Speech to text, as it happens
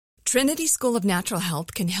Trinity School of Natural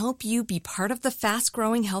Health can help you be part of the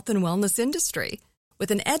fast-growing health and wellness industry.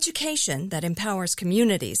 With an education that empowers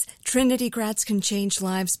communities, Trinity grads can change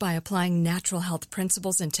lives by applying natural health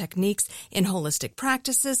principles and techniques in holistic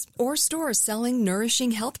practices or stores selling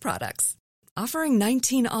nourishing health products. Offering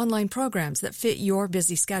 19 online programs that fit your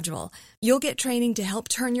busy schedule, you'll get training to help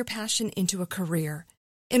turn your passion into a career.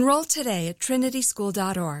 Enroll today at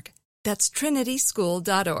trinityschool.org. That's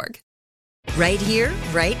trinityschool.org. Right here,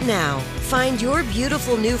 right now. Find your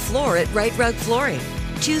beautiful new floor at Right Rug Flooring.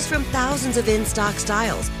 Choose from thousands of in-stock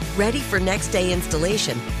styles, ready for next day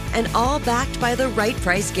installation, and all backed by the right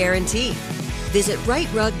price guarantee. Visit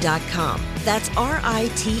rightrug.com. That's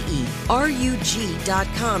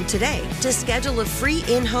RITERUG.com today to schedule a free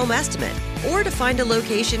in-home estimate or to find a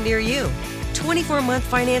location near you. 24-month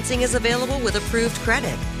financing is available with approved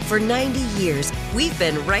credit. For 90 years, we've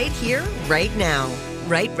been right here, right now.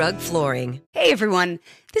 Right Rug Flooring. Hey everyone,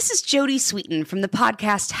 this is Jody Sweeten from the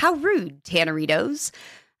podcast How Rude, Tanneritos.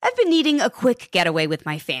 I've been needing a quick getaway with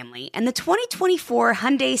my family, and the 2024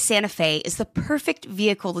 Hyundai Santa Fe is the perfect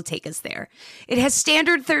vehicle to take us there. It has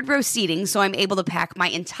standard third-row seating, so I'm able to pack my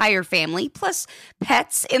entire family, plus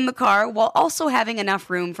pets, in the car, while also having enough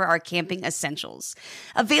room for our camping essentials.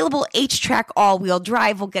 Available H-Track all-wheel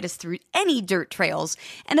drive will get us through any dirt trails,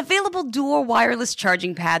 and available dual wireless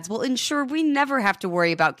charging pads will ensure we never have to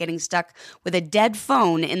worry about getting stuck with a dead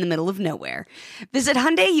phone in the middle of nowhere. Visit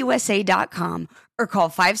HyundaiUSA.com or call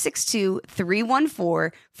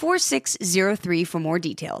 562-314-4603 for more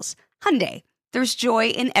details. Hyundai, there's joy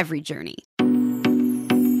in every journey.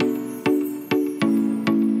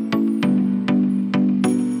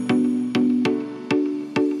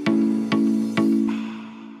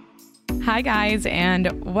 Hi guys,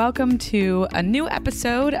 and welcome to a new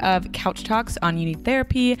episode of Couch Talks on You Need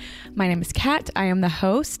Therapy. My name is Kat. I am the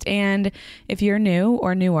host, and if you're new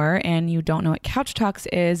or newer and you don't know what Couch Talks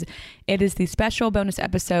is, it is the special bonus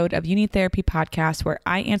episode of You Need Therapy podcast where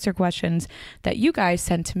I answer questions that you guys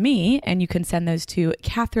send to me, and you can send those to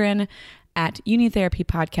Catherine at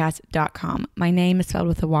unitherapypodcast.com. My name is spelled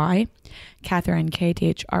with a Y, Catherine,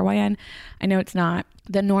 Kathryn. I know it's not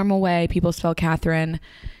the normal way people spell Catherine.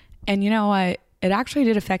 And you know what? It actually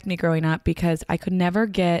did affect me growing up because I could never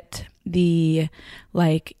get the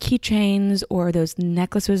like keychains or those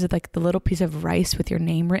necklaces with like the little piece of rice with your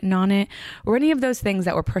name written on it, or any of those things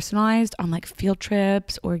that were personalized on like field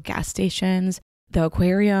trips or gas stations, the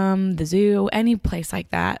aquarium, the zoo, any place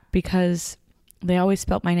like that, because they always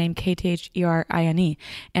spelt my name Kathrine.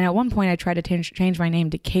 And at one point I tried to change my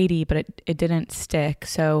name to Katie, but it didn't stick.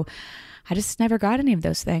 So I just never got any of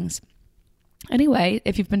those things. Anyway,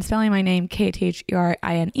 if you've been spelling my name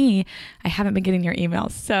Kathrine, I haven't been getting your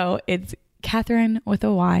emails. So it's Catherine with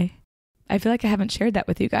a Y. I feel like I haven't shared that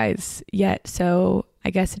with you guys yet. So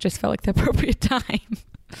I guess it just felt like the appropriate time.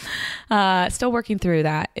 Still working through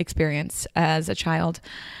that experience as a child.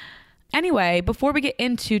 Anyway, before we get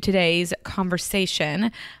into today's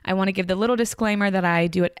conversation, I want to give the little disclaimer that I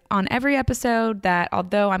do it on every episode, that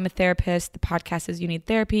although I'm a therapist, the podcast is You Need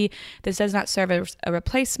Therapy. This does not serve as a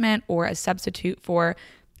replacement or a substitute for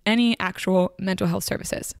any actual mental health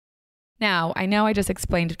services. Now, I know I just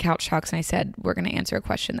explained Couch Talks and I said we're going to answer a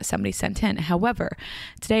question that somebody sent in. However,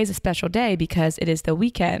 today is a special day because it is the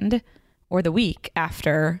weekend or the week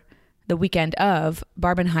after the weekend of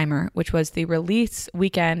Barbenheimer, which was the release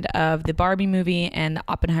weekend of the Barbie movie and the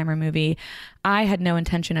Oppenheimer movie. I had no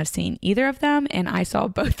intention of seeing either of them, and I saw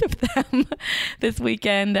both of them this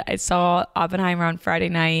weekend. I saw Oppenheimer on Friday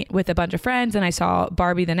night with a bunch of friends, and I saw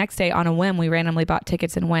Barbie the next day on a whim. We randomly bought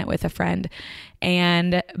tickets and went with a friend,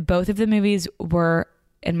 and both of the movies were,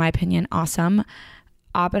 in my opinion, awesome.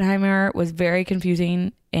 Oppenheimer was very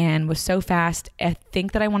confusing and was so fast. I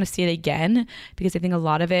think that I want to see it again because I think a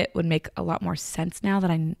lot of it would make a lot more sense now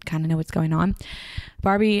that I kind of know what's going on.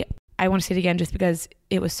 Barbie, I want to see it again just because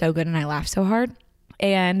it was so good and I laughed so hard.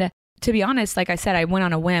 And to be honest, like I said, I went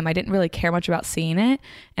on a whim. I didn't really care much about seeing it.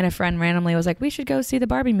 And a friend randomly was like, we should go see the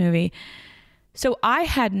Barbie movie. So I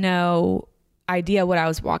had no idea what I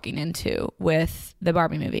was walking into with the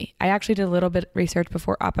Barbie movie. I actually did a little bit of research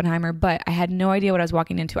before Oppenheimer, but I had no idea what I was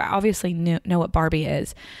walking into. I obviously know what Barbie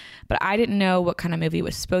is, but I didn't know what kind of movie it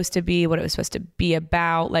was supposed to be, what it was supposed to be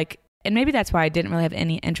about. And maybe that's why I didn't really have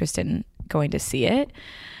any interest in going to see it,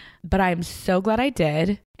 but I'm so glad I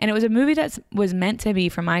did. And it was a movie that was meant to be,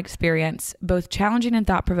 from my experience, both challenging and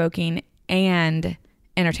thought-provoking and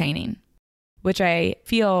entertaining, which I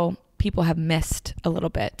feel people have missed a little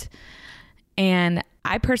bit. And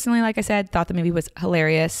I personally, like I said, thought the movie was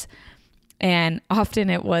hilarious. And often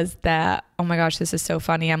it was that, oh my gosh, this is so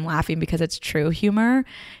funny. I'm laughing because it's true humor.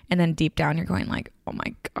 And then deep down, you're going like, oh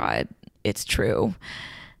my God, it's true.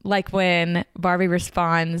 Like when Barbie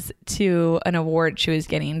responds to an award she was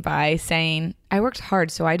getting by saying, I worked hard,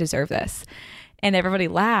 so I deserve this. And everybody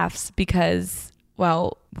laughs because,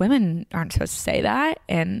 well, women aren't supposed to say that.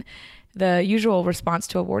 And the usual response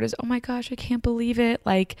to award is, oh my gosh, I can't believe it.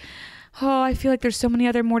 Like, oh, I feel like there's so many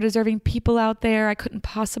other more deserving people out there. I couldn't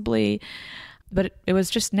possibly. But it was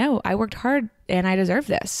just, no, I worked hard and I deserve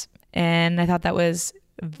this. And I thought that was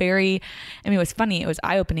it was funny. It was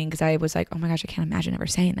eye-opening because I was like, oh my gosh, I can't imagine ever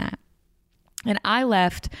saying that. And I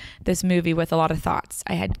left this movie with a lot of thoughts.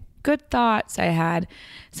 I had good thoughts. I had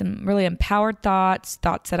some really empowered thoughts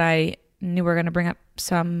that I knew were going to bring up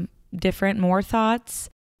some different, more thoughts.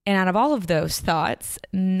 And out of all of those thoughts,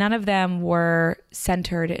 none of them were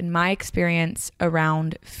centered in my experience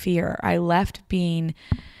around fear. I left feeling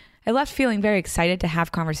very excited to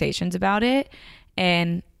have conversations about it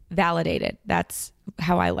and validated. That's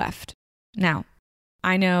how I left. Now,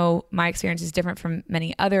 I know my experience is different from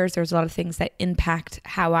many others. There's a lot of things that impact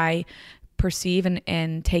how I perceive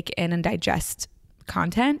and take in and digest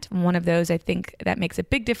content. One of those I think that makes a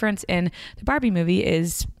big difference in the Barbie movie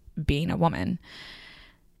is being a woman.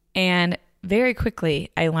 And very quickly,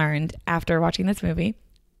 I learned after watching this movie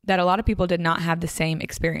that a lot of people did not have the same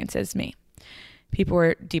experience as me. People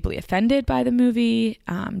were deeply offended by the movie,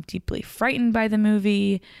 deeply frightened by the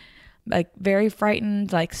movie, like very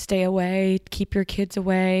frightened, like stay away, keep your kids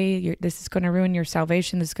away. This is going to ruin your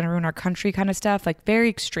salvation. This is going to ruin our country kind of stuff, like very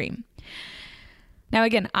extreme. Now,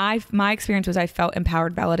 again, my experience was I felt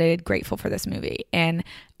empowered, validated, grateful for this movie, and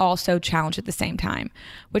also challenged at the same time,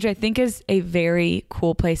 which I think is a very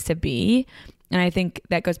cool place to be. And I think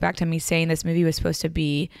that goes back to me saying this movie was supposed to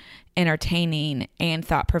be entertaining and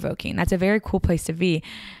thought-provoking. That's a very cool place to be.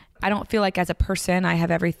 I don't feel like as a person I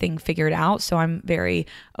have everything figured out, so I'm very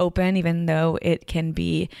open, even though it can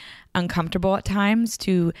be uncomfortable at times,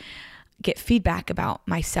 to get feedback about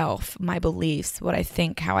myself, my beliefs, what I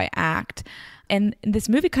think, how I act. And this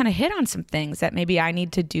movie kind of hit on some things that maybe I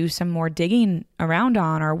need to do some more digging around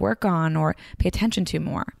on or work on or pay attention to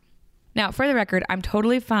more. Now, for the record, I'm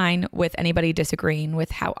totally fine with anybody disagreeing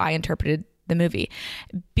with how I interpreted the movie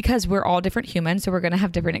because we're all different humans, so we're going to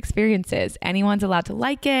have different experiences. Anyone's allowed to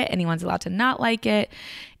like it. Anyone's allowed to not like it.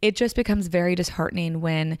 It just becomes very disheartening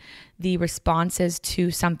when the responses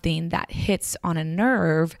to something that hits on a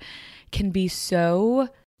nerve can be so,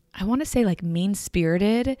 I want to say, like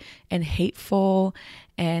mean-spirited and hateful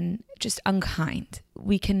and just unkind.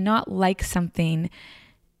 We cannot like something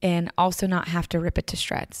and also not have to rip it to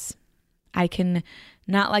shreds. I can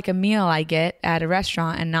not like a meal I get at a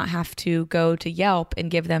restaurant and not have to go to Yelp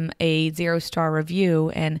and give them a 0-star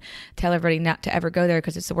review and tell everybody not to ever go there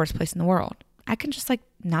because it's the worst place in the world. I can just like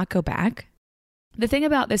not go back. The thing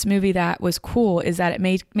about this movie that was cool is that it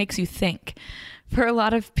makes you think. For a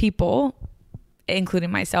lot of people,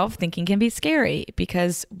 including myself, thinking can be scary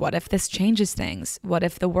because what if this changes things? What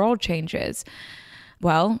if the world changes?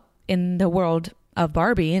 Well, in the world of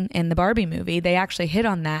Barbie, in the Barbie movie, they actually hit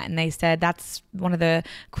on that, and they said that's one of the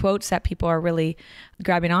quotes that people are really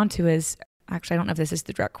grabbing onto is, actually I don't know if this is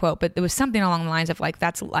the direct quote, but there was something along the lines of like,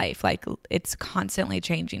 that's life, like it's constantly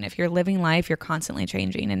changing. If you're living life, you're constantly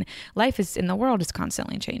changing, and life is in the world is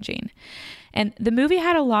constantly changing. And the movie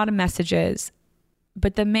had a lot of messages,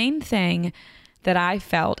 but the main thing that I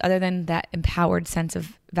felt, other than that empowered sense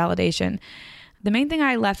of validation, the main thing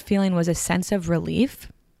I left feeling was a sense of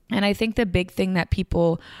relief. And I think the big thing that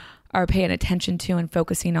people are paying attention to and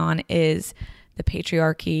focusing on is the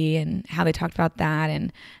patriarchy and how they talked about that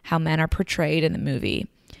and how men are portrayed in the movie.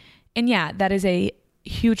 And yeah, that is a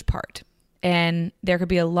huge part. And there could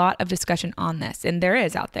be a lot of discussion on this, and there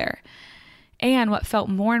is out there. And what felt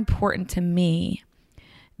more important to me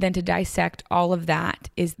than to dissect all of that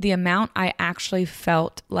is the amount I actually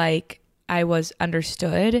felt like I was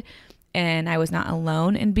understood and I was not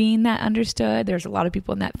alone in being that understood. There's a lot of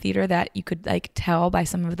people in that theater that you could like tell by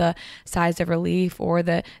some of the sighs of relief or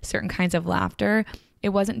the certain kinds of laughter. It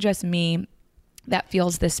wasn't just me that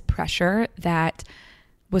feels this pressure that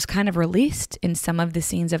was kind of released in some of the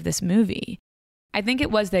scenes of this movie. I think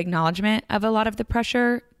it was the acknowledgement of a lot of the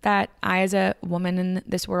pressure that I, as a woman in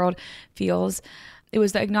this world, feels. It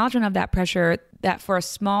was the acknowledgement of that pressure that for a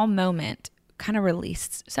small moment kind of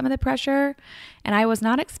released some of the pressure. And I was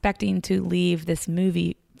not expecting to leave this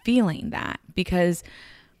movie feeling that, because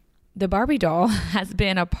the Barbie doll has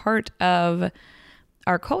been a part of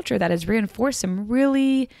our culture that has reinforced some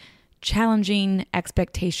really challenging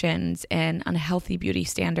expectations and unhealthy beauty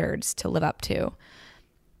standards to live up to.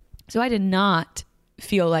 So I did not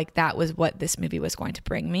feel like that was what this movie was going to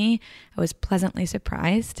bring me. I was pleasantly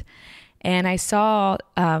surprised. And I saw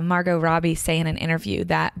Margot Robbie say in an interview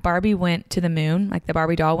that Barbie went to the moon, like the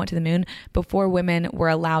Barbie doll went to the moon, before women were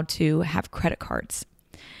allowed to have credit cards.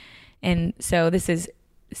 And so this is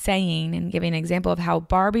saying and giving an example of how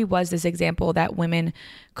Barbie was this example that women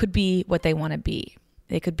could be what they want to be.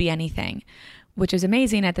 They could be anything, which is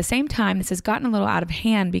amazing. At the same time, this has gotten a little out of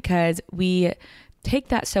hand because we take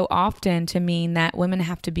that so often to mean that women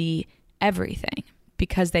have to be everything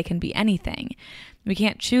because they can be anything. We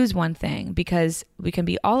can't choose one thing because we can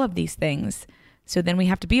be all of these things. So then we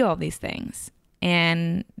have to be all of these things.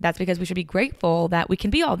 And that's because we should be grateful that we can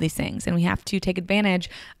be all these things, and we have to take advantage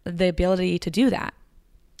of the ability to do that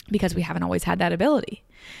because we haven't always had that ability.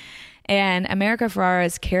 And America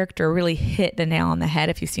Ferrera's character really hit the nail on the head.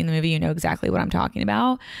 If you've seen the movie, you know exactly what I'm talking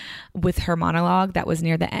about with her monologue that was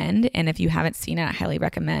near the end. And if you haven't seen it, I highly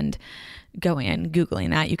recommend going and Googling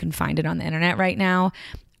that. You can find it on the internet right now.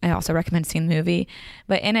 I also recommend seeing the movie.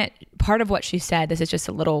 But in it, part of what she said, this is just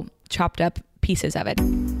a little chopped up pieces of it.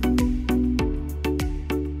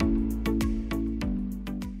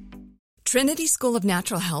 Trinity School of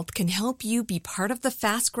Natural Health can help you be part of the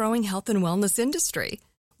fast-growing health and wellness industry.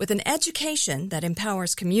 With an education that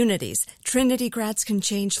empowers communities, Trinity grads can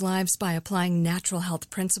change lives by applying natural health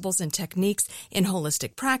principles and techniques in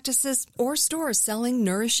holistic practices or stores selling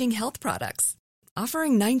nourishing health products.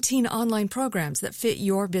 Offering 19 online programs that fit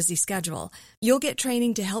your busy schedule, you'll get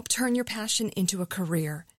training to help turn your passion into a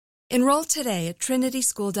career. Enroll today at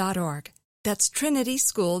trinityschool.org. That's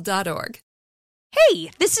trinityschool.org.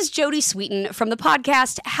 Hey, this is Jody Sweeten from the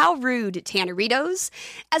podcast How Rude, Tanneritos.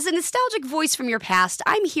 As a nostalgic voice from your past,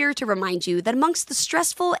 I'm here to remind you that amongst the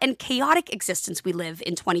stressful and chaotic existence we live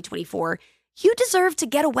in 2024, you deserve to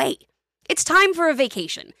get away. It's time for a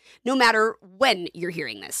vacation, no matter when you're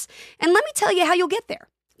hearing this. And let me tell you how you'll get there.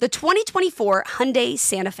 The 2024 Hyundai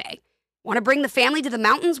Santa Fe. Want to bring the family to the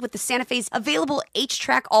mountains with the Santa Fe's available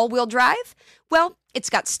H-Track all-wheel drive? Well,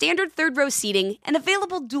 it's got standard third-row seating and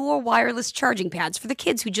available dual wireless charging pads for the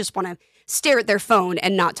kids who just want to stare at their phone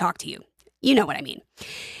and not talk to you. You know what I mean.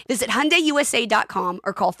 Visit HyundaiUSA.com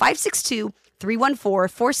or call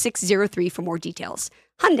 562-314-4603 for more details.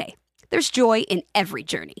 Hyundai, there's joy in every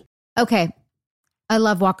journey. Okay, I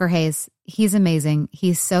love Walker Hayes. He's amazing.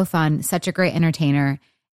 He's so fun, such a great entertainer.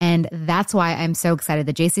 And that's why I'm so excited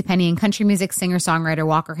that JCPenney and country music singer-songwriter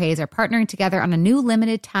Walker Hayes are partnering together on a new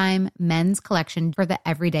limited-time men's collection for the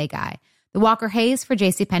everyday guy. The Walker Hayes for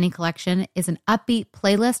JCPenney collection is an upbeat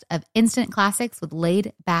playlist of instant classics with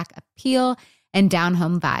laid-back appeal and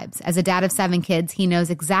down-home vibes. As a dad of 7 kids, he knows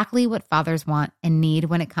exactly what fathers want and need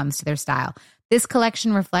when it comes to their style. This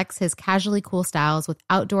collection reflects his casually cool styles with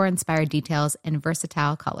outdoor-inspired details and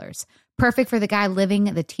versatile colors. Perfect for the guy living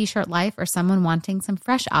the t-shirt life or someone wanting some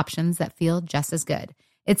fresh options that feel just as good.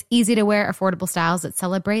 It's easy to wear, affordable styles that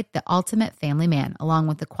celebrate the ultimate family man, along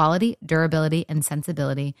with the quality, durability, and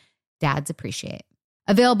sensibility dads appreciate.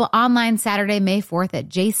 Available online Saturday, May 4th at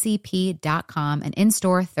jcp.com and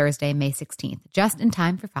in-store Thursday, May 16th, just in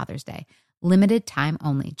time for Father's Day. Limited time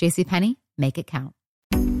only. JCPenney, make it count.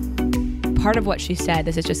 Part of what she said,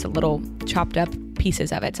 this is just a little chopped up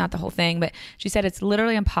pieces of it. It's not the whole thing, but she said it's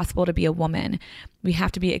literally impossible to be a woman. We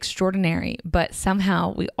have to be extraordinary, but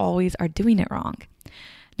somehow we always are doing it wrong.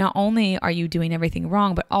 Not only are you doing everything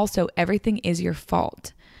wrong, but also everything is your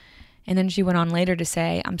fault. And then she went on later to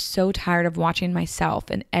say, I'm so tired of watching myself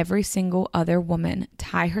and every single other woman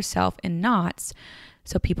tie herself in knots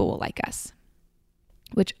so people will like us,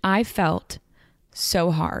 which I felt so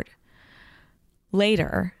hard.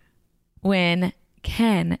 Later, when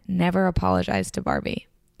Ken never apologized to Barbie.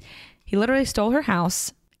 He literally stole her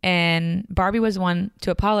house, and Barbie was one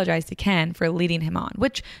to apologize to Ken for leading him on,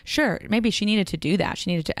 which, sure, maybe she needed to do that.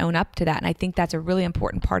 She needed to own up to that. And I think that's a really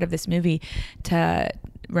important part of this movie to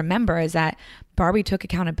remember, is that Barbie took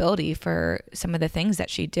accountability for some of the things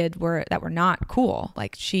that she did that were not cool.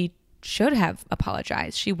 Like, she should have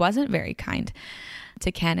apologized. She wasn't very kind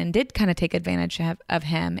to Ken and did kind of take advantage of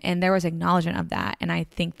him. And there was acknowledgement of that. And I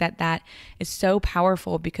think that that is so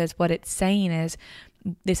powerful, because what it's saying is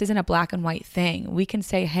this isn't a black and white thing. We can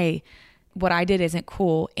say, hey, what I did isn't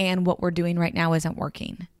cool, and what we're doing right now isn't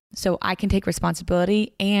working. So I can take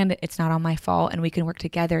responsibility, and it's not all my fault, and we can work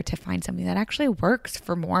together to find something that actually works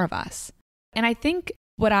for more of us. And I think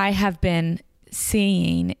what I have been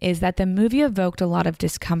seeing is that the movie evoked a lot of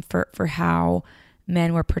discomfort for how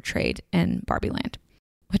men were portrayed in Barbie Land,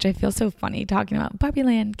 which I feel so funny talking about Barbie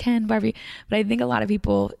Land, Ken, Barbie. But I think a lot of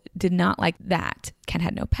people did not like that. Ken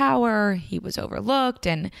had no power. He was overlooked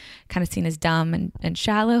and kind of seen as dumb and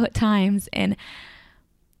shallow at times. And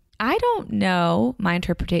I don't know my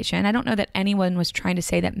interpretation. I don't know that anyone was trying to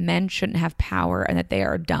say that men shouldn't have power and that they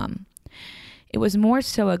are dumb. It was more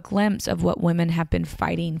so a glimpse of what women have been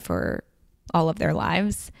fighting for all of their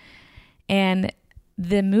lives. And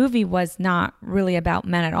the movie was not really about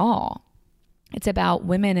men at all. It's about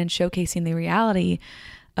women and showcasing the reality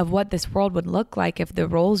of what this world would look like if the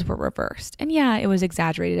roles were reversed. And yeah, it was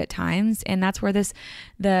exaggerated at times. And that's where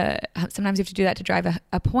sometimes you have to do that to drive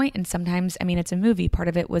a point. And sometimes, it's a movie. Part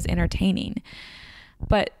of it was entertaining.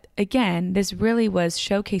 But again, this really was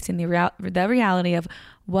showcasing the reality of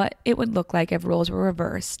what it would look like if roles were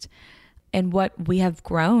reversed and what we have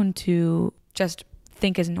grown to just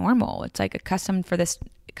think is normal. It's like accustomed for this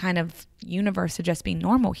kind of universe to just be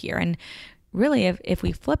normal here. And really, if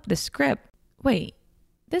we flip the script, wait,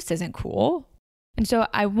 this isn't cool. And so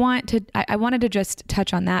I wanted to just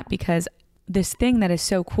touch on that, because this thing that is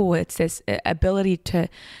so cool, it's this ability to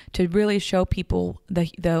really show people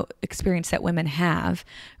the experience that women have,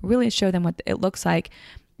 really show them what it looks like.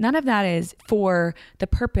 None of that is for the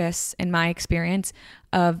purpose, in my experience,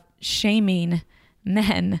 of shaming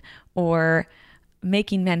men or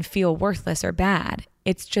making men feel worthless or bad.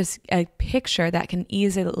 It's just a picture that can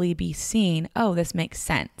easily be seen. Oh, this makes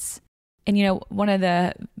sense. And one of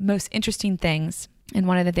the most interesting things, and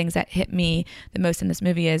one of the things that hit me the most in this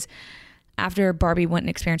movie, is after Barbie went and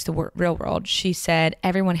experienced the real world, she said,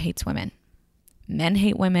 everyone hates women. Men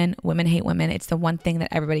hate women, women hate women. It's the one thing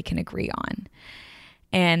that everybody can agree on.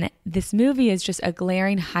 And this movie is just a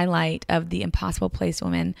glaring highlight of the impossible place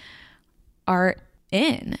women are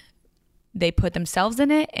in. They put themselves in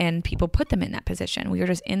it, and people put them in that position. We are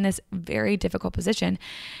just in this very difficult position,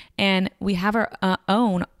 and we have our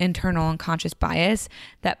own internal unconscious bias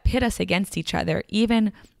that pit us against each other,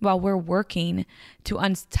 even while we're working to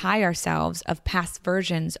untie ourselves of past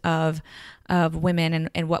versions of women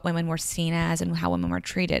and what women were seen as and how women were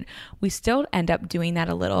treated. We still end up doing that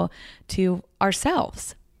a little to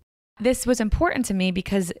ourselves. This was important to me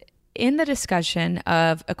because in the discussion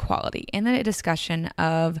of equality, in the discussion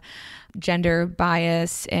of gender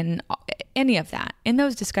bias and any of that, in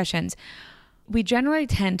those discussions, we generally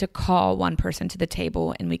tend to call one person to the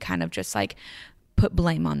table and we kind of just like put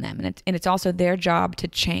blame on them. And it's also their job to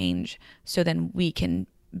change so then we can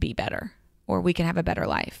be better or we can have a better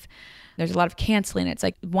life. There's a lot of canceling. It's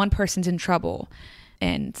like one person's in trouble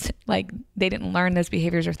and like they didn't learn those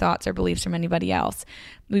behaviors or thoughts or beliefs from anybody else.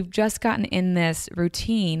 We've just gotten in this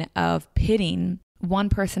routine of pitting one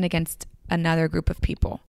person against another group of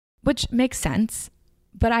people, which makes sense.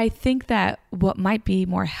 But I think that what might be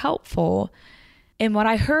more helpful, and what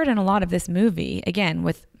I heard in a lot of this movie, again,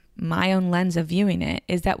 with my own lens of viewing it,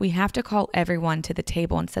 is that we have to call everyone to the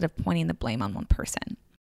table instead of pointing the blame on one person.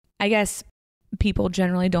 I guess people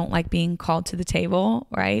generally don't like being called to the table,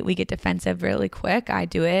 right? We get defensive really quick. I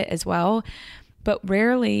do it as well. But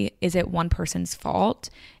rarely is it one person's fault,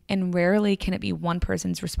 and rarely can it be one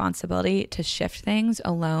person's responsibility to shift things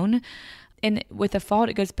alone. And with the fault,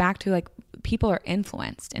 it goes back to like people are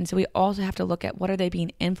influenced. And so we also have to look at what are they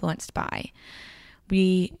being influenced by.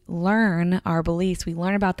 We learn our beliefs. We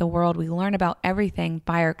learn about the world. We learn about everything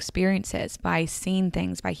by our experiences, by seeing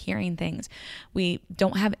things, by hearing things. We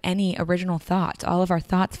don't have any original thoughts. All of our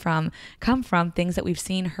thoughts come from things that we've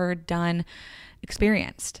seen, heard, done,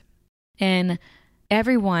 experienced. And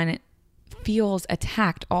everyone feels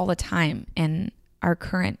attacked all the time in our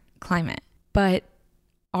current climate. But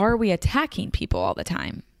are we attacking people all the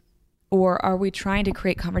time? Or are we trying to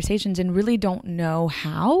create conversations and really don't know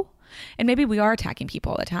how? And maybe we are attacking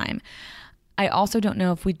people all the time. I also don't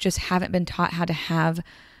know if we just haven't been taught how to have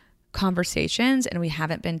conversations, and we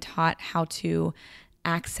haven't been taught how to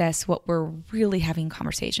access what we're really having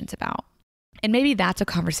conversations about. And maybe that's a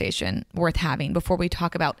conversation worth having before we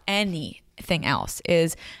talk about anything else,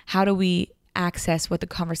 is how do we access what the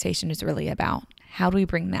conversation is really about? How do we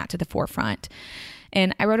bring that to the forefront?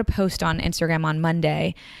 And I wrote a post on Instagram on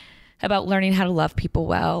Monday about learning how to love people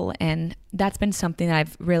well. And that's been something that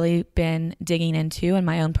I've really been digging into in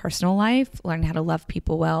my own personal life, learning how to love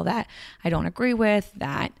people well that I don't agree with,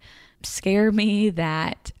 that scare me,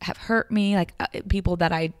 that have hurt me, like people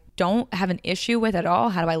that I don't have an issue with at all.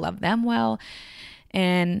 How do I love them well?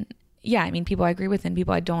 And yeah, I mean, people I agree with and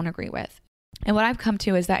people I don't agree with. And what I've come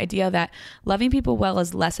to is that idea that loving people well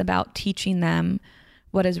is less about teaching them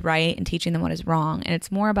what is right and teaching them what is wrong. And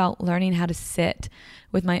it's more about learning how to sit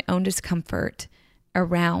with my own discomfort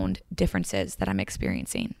around differences that I'm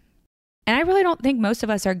experiencing. And I really don't think most of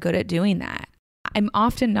us are good at doing that. I'm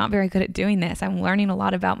often not very good at doing this. I'm learning a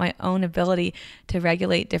lot about my own ability to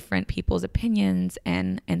regulate different people's opinions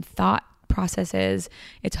and thought processes.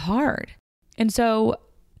 It's hard. And so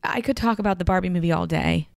I could talk about the Barbie movie all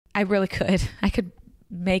day. I really could. I could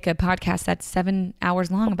make a podcast that's 7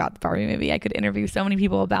 hours long about the Barbie movie. I could interview so many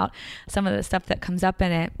people about some of the stuff that comes up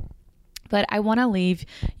in it. But I want to leave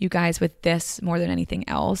you guys with this more than anything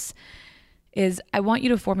else, is I want you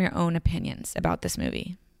to form your own opinions about this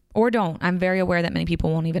movie. Or don't. I'm very aware that many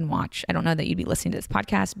people won't even watch. I don't know that you'd be listening to this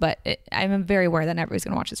podcast, but I'm very aware that everybody's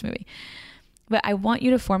going to watch this movie. But I want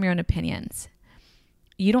you to form your own opinions.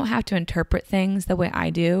 You don't have to interpret things the way I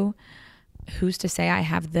do. Who's to say I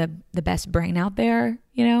have the best brain out there,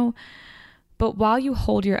 you know? But while you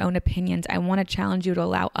hold your own opinions, I want to challenge you to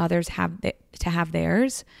allow others to have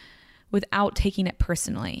theirs without taking it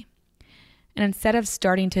personally. And instead of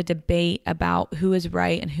starting to debate about who is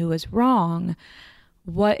right and who is wrong,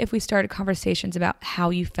 what if we started conversations about how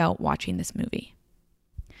you felt watching this movie?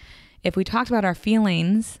 If we talked about our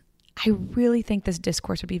feelings, I really think this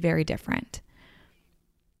discourse would be very different.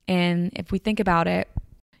 And if we think about it,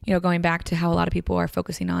 you know, going back to how a lot of people are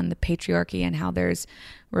focusing on the patriarchy and how there's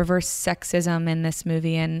reverse sexism in this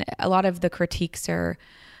movie, and a lot of the critiques are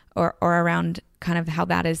around kind of how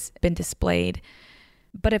that has been displayed.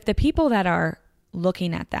 But if the people that are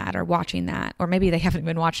looking at that or watching that, or maybe they haven't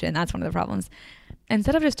even watched it and that's one of the problems,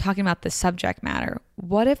 instead of just talking about the subject matter,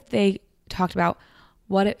 what if they talked about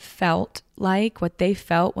what it felt like, what they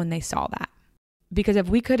felt when they saw that? Because if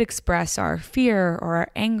we could express our fear or our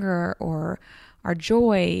anger or our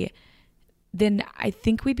joy, then I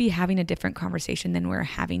think we'd be having a different conversation than we're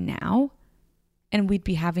having now. And we'd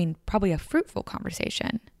be having probably a fruitful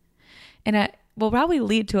conversation. And it will probably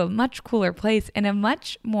lead to a much cooler place and a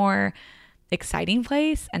much more exciting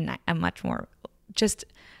place, and a much more just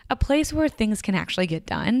a place where things can actually get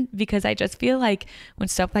done. Because I just feel like when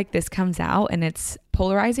stuff like this comes out and it's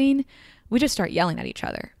polarizing, we just start yelling at each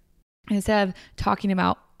other. Instead of talking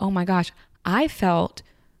about, oh my gosh, I felt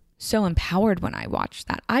so empowered when I watched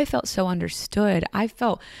that. I felt so understood. I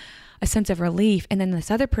felt a sense of relief. And then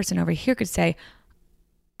this other person over here could say,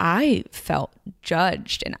 I felt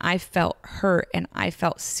judged and I felt hurt and I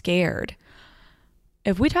felt scared.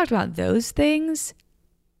 If we talked about those things,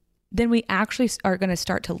 then we actually are going to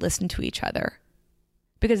start to listen to each other,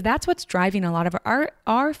 because that's what's driving a lot of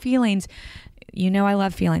our feelings. You know, I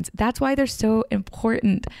love feelings. That's why they're so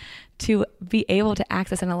important to be able to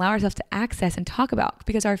access and allow ourselves to access and talk about,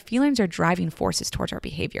 because our feelings are driving forces towards our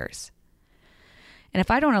behaviors. And if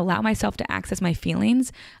I don't allow myself to access my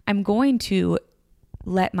feelings, I'm going to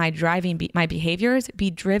let my behaviors be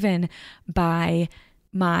driven by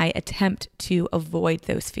my attempt to avoid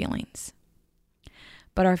those feelings.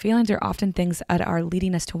 But our feelings are often things that are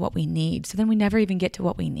leading us to what we need. So then we never even get to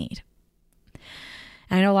what we need.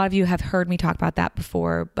 And I know a lot of you have heard me talk about that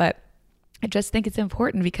before, but I just think it's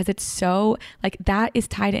important because it's so, like, that is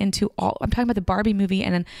tied into all. I'm talking about the Barbie movie,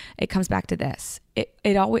 and then it comes back to this.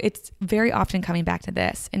 It's very often coming back to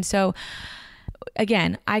this. And so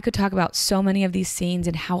again, I could talk about so many of these scenes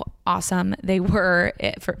and how awesome they were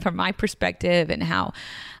from my perspective, and how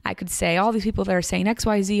I could say all these people that are saying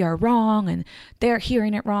XYZ are wrong and they're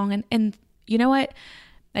hearing it wrong. And you know what?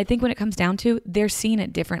 I think when it comes down to, they're seeing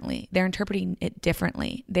it differently. They're interpreting it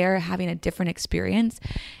differently. They're having a different experience.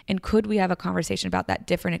 And could we have a conversation about that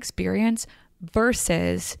different experience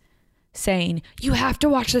versus saying, you have to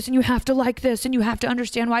watch this and you have to like this and you have to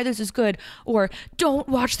understand why this is good, or don't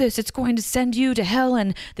watch this, it's going to send you to hell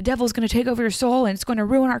and the devil's going to take over your soul and it's going to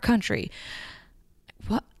ruin our country.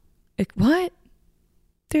 What?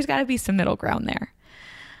 There's got to be some middle ground there.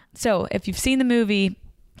 So if you've seen the movie,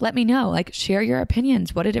 let me know. Like, share your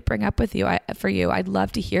opinions. What did it bring up with you? For you? I'd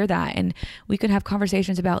love to hear that. And we could have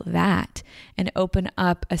conversations about that and open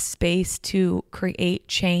up a space to create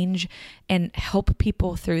change and help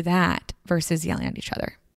people through that versus yelling at each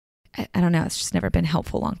other. I don't know. It's just never been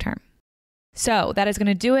helpful long term. So that is going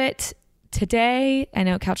to do it today. I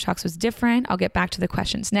know Couch Talks was different. I'll get back to the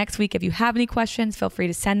questions next week. If you have any questions, feel free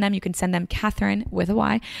to send them. You can send them Catherine with a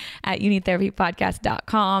Y at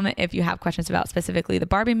youneedtherapypodcast.com. If you have questions about specifically the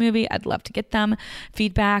Barbie movie, I'd love to get them.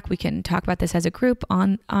 Feedback. We can talk about this as a group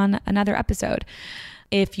on another episode.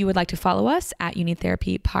 If you would like to follow us at You Need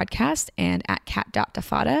Therapy Podcast and at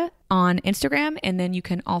cat.defada on Instagram. And then you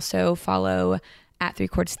can also follow at 3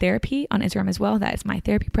 Chords Therapy on Instagram as well. That is my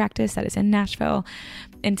therapy practice that is in Nashville.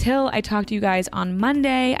 Until I talk to you guys on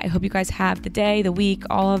Monday, I hope you guys have the day, the week,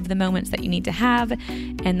 all of the moments that you need to have.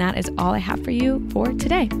 And that is all I have for you for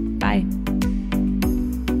today. Bye.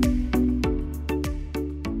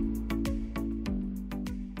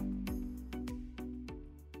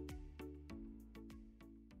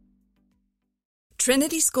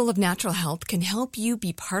 Trinity School of Natural Health can help you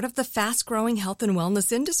be part of the fast-growing health and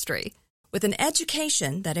wellness industry. With an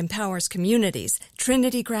education that empowers communities,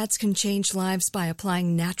 Trinity grads can change lives by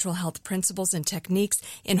applying natural health principles and techniques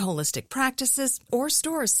in holistic practices or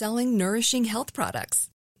stores selling nourishing health products.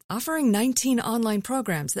 Offering 19 online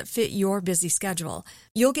programs that fit your busy schedule,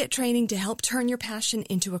 you'll get training to help turn your passion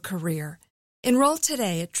into a career. Enroll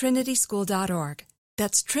today at trinityschool.org.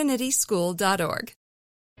 That's trinityschool.org.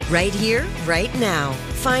 Right here, right now.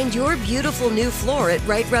 Find your beautiful new floor at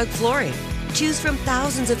Right Rug Flooring. Choose from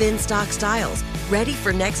thousands of in-stock styles, ready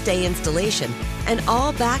for next day installation, and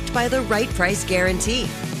all backed by the right price guarantee.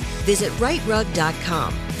 Visit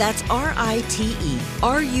rightrug.com. That's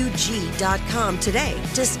RITERUG.com today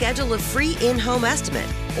to schedule a free in-home estimate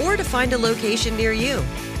or to find a location near you.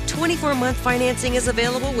 24-month financing is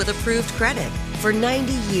available with approved credit. For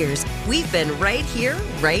 90 years, we've been right here,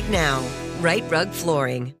 right now. Right Rug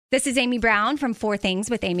Flooring. This is Amy Brown from 4 Things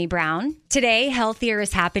with Amy Brown. Today, healthier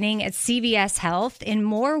is happening at CVS Health in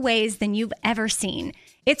more ways than you've ever seen.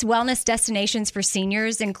 It's wellness destinations for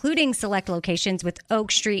seniors, including select locations with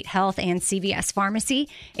Oak Street Health and CVS Pharmacy.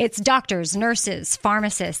 It's doctors, nurses,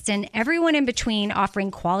 pharmacists, and everyone in between offering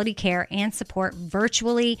quality care and support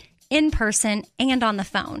virtually, in person, and on the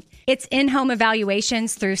phone. It's in-home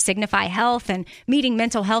evaluations through Signify Health and meeting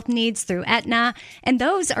mental health needs through Aetna. And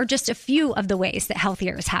those are just a few of the ways that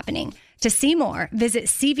healthier is happening. To see more, visit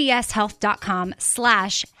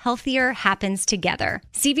cvshealth.com/healthier happens together.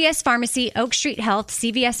 CVS Pharmacy, Oak Street Health,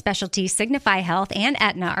 CVS Specialty, Signify Health, and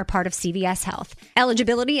Aetna are part of CVS Health.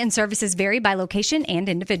 Eligibility and services vary by location and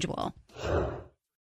individual.